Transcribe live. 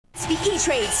the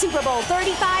E-Trade Super Bowl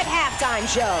 35 halftime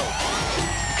show.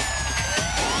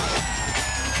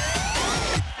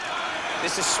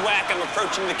 This is Swack. I'm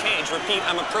approaching the cage. Repeat,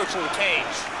 I'm approaching the cage.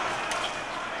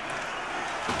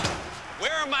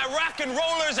 Where are my rock and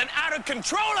rollers and out of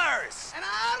controllers?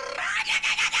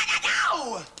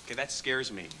 Okay, that scares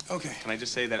me. Okay. Can I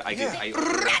just say that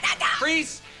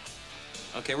freeze!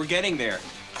 Okay, we're getting there.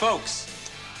 Folks,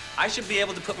 I should be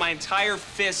able to put my entire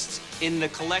fist in the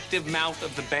collective mouth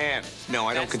of the band. No,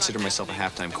 I don't consider myself a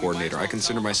halftime coordinator. I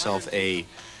consider myself a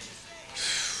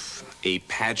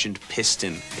pageant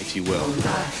piston, if you will.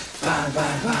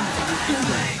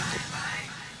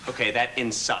 Okay, that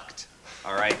in sucked,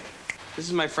 all right? This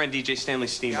is my friend DJ Stanley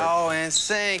Steamer. Yo,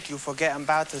 NSYNC, you forgetting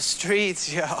about the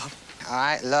streets, yo. All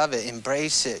right, love it,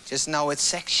 embrace it. Just know it's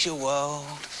sexual.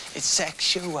 It's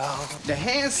sexual. The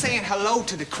hand saying hello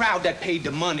to the crowd that paid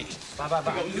the money.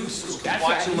 Bye. New school. That's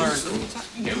Watch right. and learn.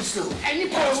 New school. And you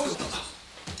pose.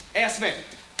 Aerosmith.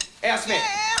 Aerosmith.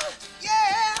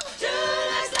 Yeah.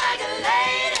 Just like a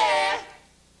lady.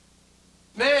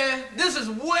 Man, this is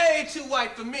way too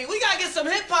white for me. We gotta get some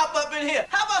hip-hop up in here.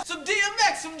 How about some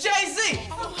DMX, some Jay-Z?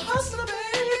 I'm a hustler, baby.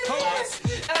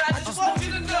 And I just want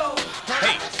you to know.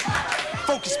 Hey,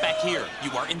 focus back here.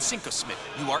 You are NSYNC.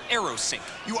 You are Aerosmith.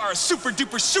 You are a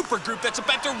super-duper super group that's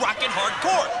about to rock it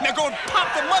hardcore. Now go and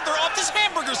pop the mother off this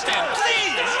hamburger stand,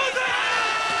 please!